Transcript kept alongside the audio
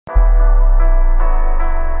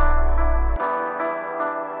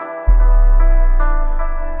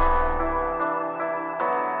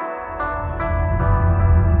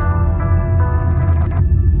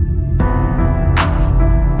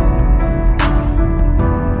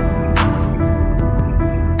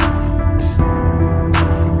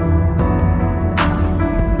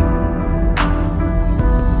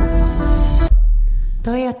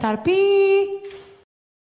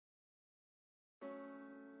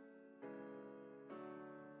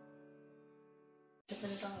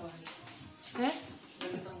Estoy tan guay. ¿Eh?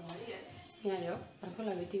 Estoy tan guay, Mira yo, parezco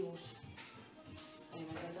la Betty Bus. A mí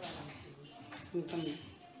me encanta la amistad. A mí también.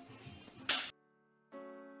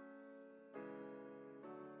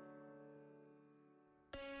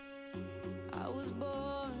 I was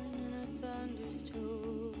born in a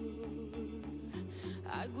thunderstorm.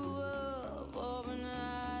 I grew up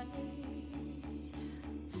overnight.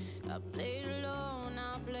 I played alone,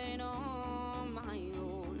 I played on my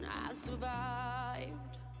own. I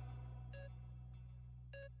survived.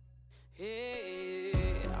 Hey,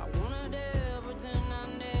 I wanted everything I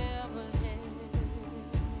never had,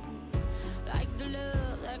 like the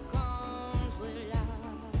love that comes with life.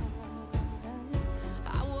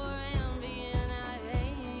 I wore envy and I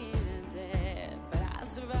hated that, but I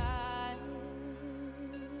survived.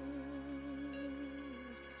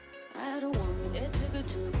 I had a woman that took her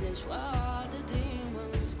to a place where all the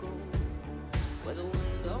demons go, where the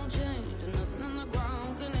wind don't change and nothing in the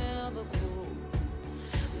ground can ever grow.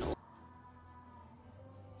 No.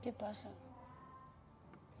 ¿Qué pasa?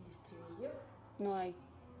 ¿El estribillo? No hay.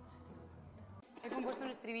 He compuesto un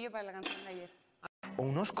estribillo para la canción de ayer. O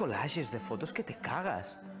unos collages de fotos que te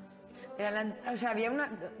cagas. O sea,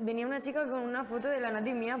 venía una chica con una foto de la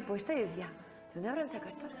Natalia y mía puesta y decía, ¿de dónde habrán sacado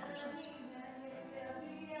estas cosas?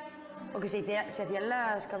 O que se hacían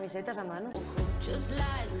las camisetas a mano. Just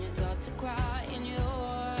lies and you're taught to cry in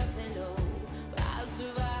your pillow, but I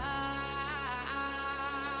survived.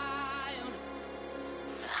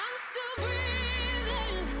 I'm still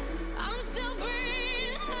breathing, I'm still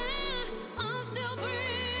breathing, I'm still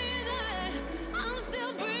breathing, I'm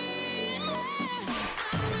still breathing. I'm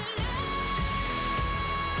alive,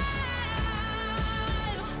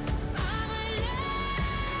 I'm alive,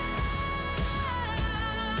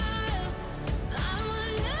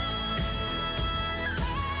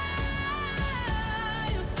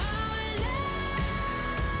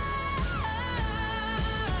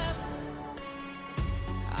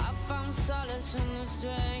 I'm solace in the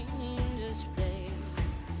strangest place,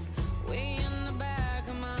 way in the back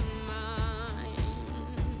of my mind.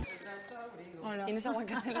 Hola. ¿Tienes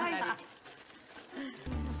aguacate en la nariz?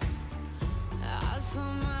 I saw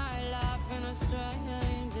my life in a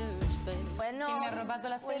stranger's face. Bueno, ¿Quién me roba toda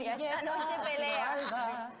la serie? esta noche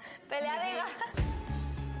pelea. Pelea de gas.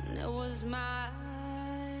 And it was mine.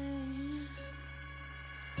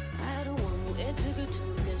 I had a woman, it took her to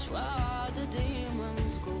a place where all the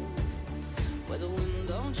demons go, where the wind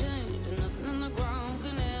don't change and nothing in the ground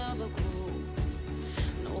can ever grow.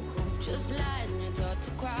 No hope, just lies and you're taught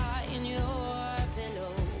to cry in your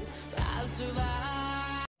pillow, but I'll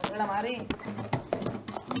survive. Hola, Mari.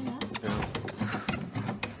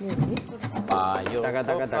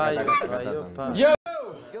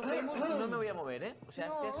 Yo Famous no me voy a mover, ¿eh? O sea,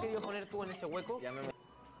 te has querido poner tú en ese hueco. Ya me...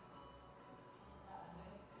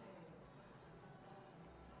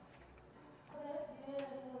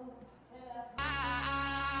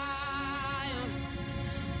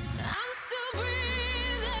 I'm still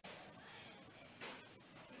breathing.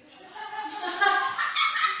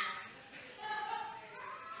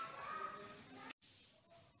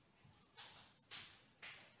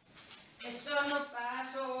 Eso no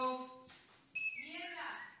pasó. Mierda.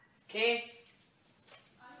 ¿Qué?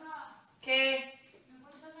 Alba. ¿Qué? ¿Me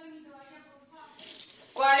puedes pasar mi toalla, por favor?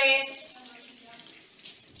 ¿Cuál es?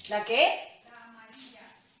 ¿La qué? La amarilla.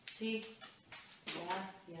 Sí.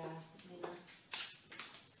 Gracias, nena.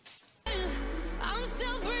 I'm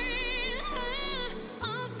still breathing.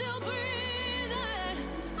 I'm still breathing.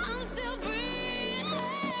 I'm still breathing.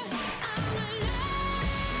 I'm alive.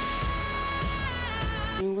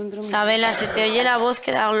 No encuentro mi... Sabela, se te oye la voz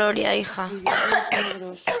que da gloria, hija. mis dientes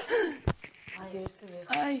negros.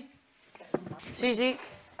 Ay. Sí, sí.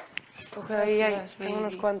 Coge ahí, Gracias, tengo baby.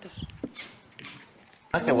 unos cuantos.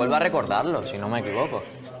 Es que vuelvo a recordarlo, si no me equivoco.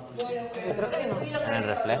 En el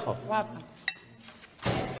reflejo.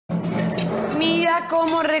 Mira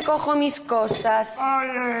cómo recojo mis cosas.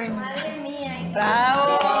 Madre mía.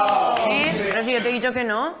 ¡Bravo! ¿Sí? Pero si yo te he dicho que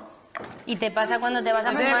no. Y te pasa cuando te vas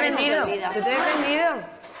a Yo te he fumar y se te defendido. olvida. Yo te he defendido.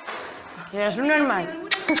 Eres un normal.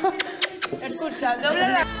 Escucha, doble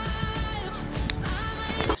la...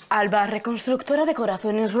 Alba, reconstructora de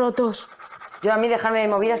corazones rotos. Yo a mí dejarme de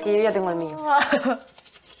movidas que yo ya tengo el mío.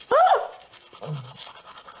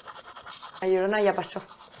 La llorona ya pasó.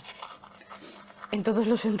 En todos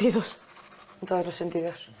los sentidos. En todos los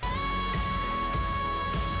sentidos.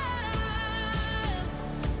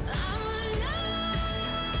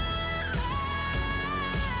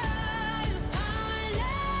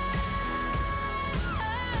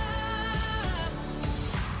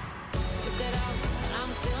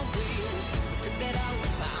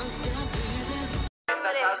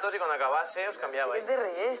 base os cambiaba. ¿Qué te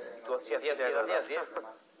ríes? Tú si hacías 10, hacías 10.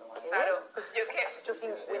 Claro, yo es que has hecho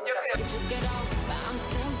 50. Yo creo.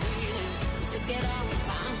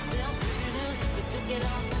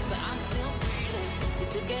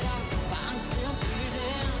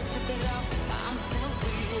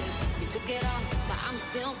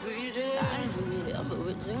 I made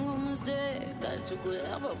every single mistake that you could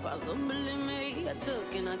ever possibly make. I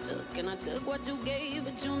took and I took and I took what you gave,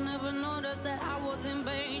 but you never noticed that I was in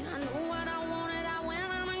vain. I knew what I wanted, I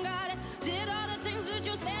went out and got it. Did all the things that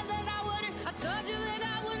you said that I wouldn't. I told you that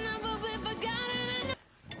I would never be forgotten.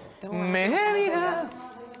 Me mira.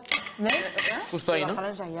 Justo ahí, ¿no? Déjalo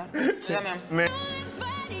ensayar.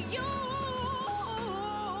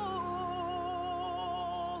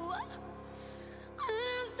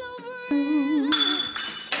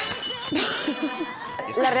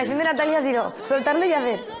 La reacción de Natalia ha sido soltarlo y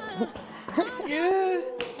hacer.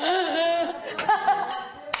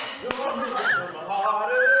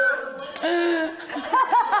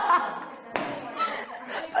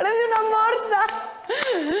 Parece una morsa.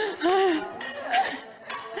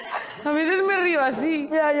 A veces me río así.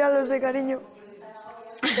 Ya lo sé, cariño.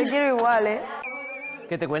 Te quiero igual, ¿eh?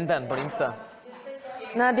 ¿Qué te cuentan por Insta?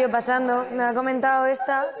 Nada, tío, pasando. Me ha comentado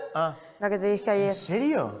esta, Ah, la que te dije ayer. ¿en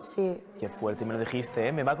serio? Sí. Qué fuerte, me lo dijiste,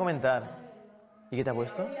 ¿eh? Me va a comentar. ¿Y qué te ha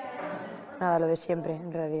puesto? Nada, lo de siempre,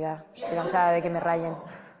 en realidad. Estoy cansada de que me rayen.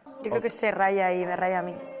 Yo creo que se raya y me raya a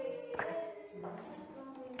mí.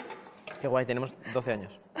 Qué guay, tenemos 12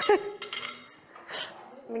 años.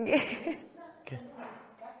 ¿Qué? ¿Qué?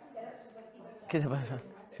 ¿Qué te pasa?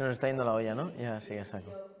 Se nos está yendo la olla, ¿no? Ya, sí, ya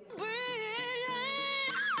saco.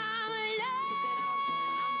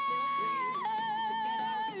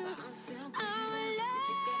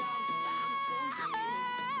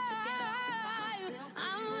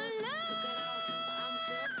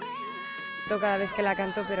 Cada vez que la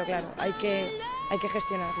canto, pero claro, hay que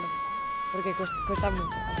gestionarlo. Porque cuesta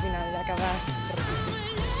mucho. Al final acabas rotísimo.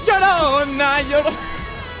 ¡Llorona, llorona!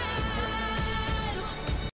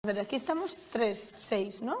 A ver, aquí estamos 3,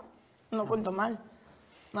 6, ¿no? No cuento mal.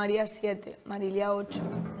 María 7, Marilia 8,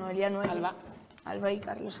 Noelia 9. Alba. Alba y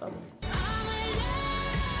Carlos 11.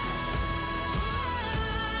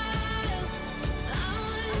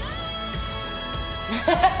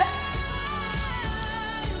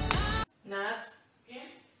 Nat.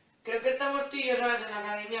 ¿Qué? Creo que estamos tú y yo solas en la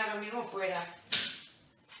academia, ahora mismo fuera.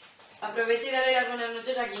 Aprovecha y dale las buenas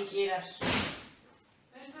noches a quien quieras.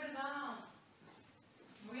 Es verdad.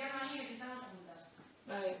 Voy a bañar si estamos juntas.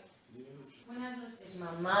 Vale. Buenas noches.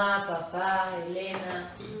 Mamá, papá,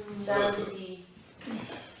 Elena, Santi,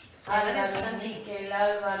 Álvaro, Miquel,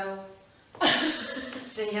 Álvaro.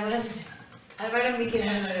 Se llaman Álvaro, Miquel,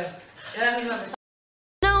 Álvaro. Era la misma persona.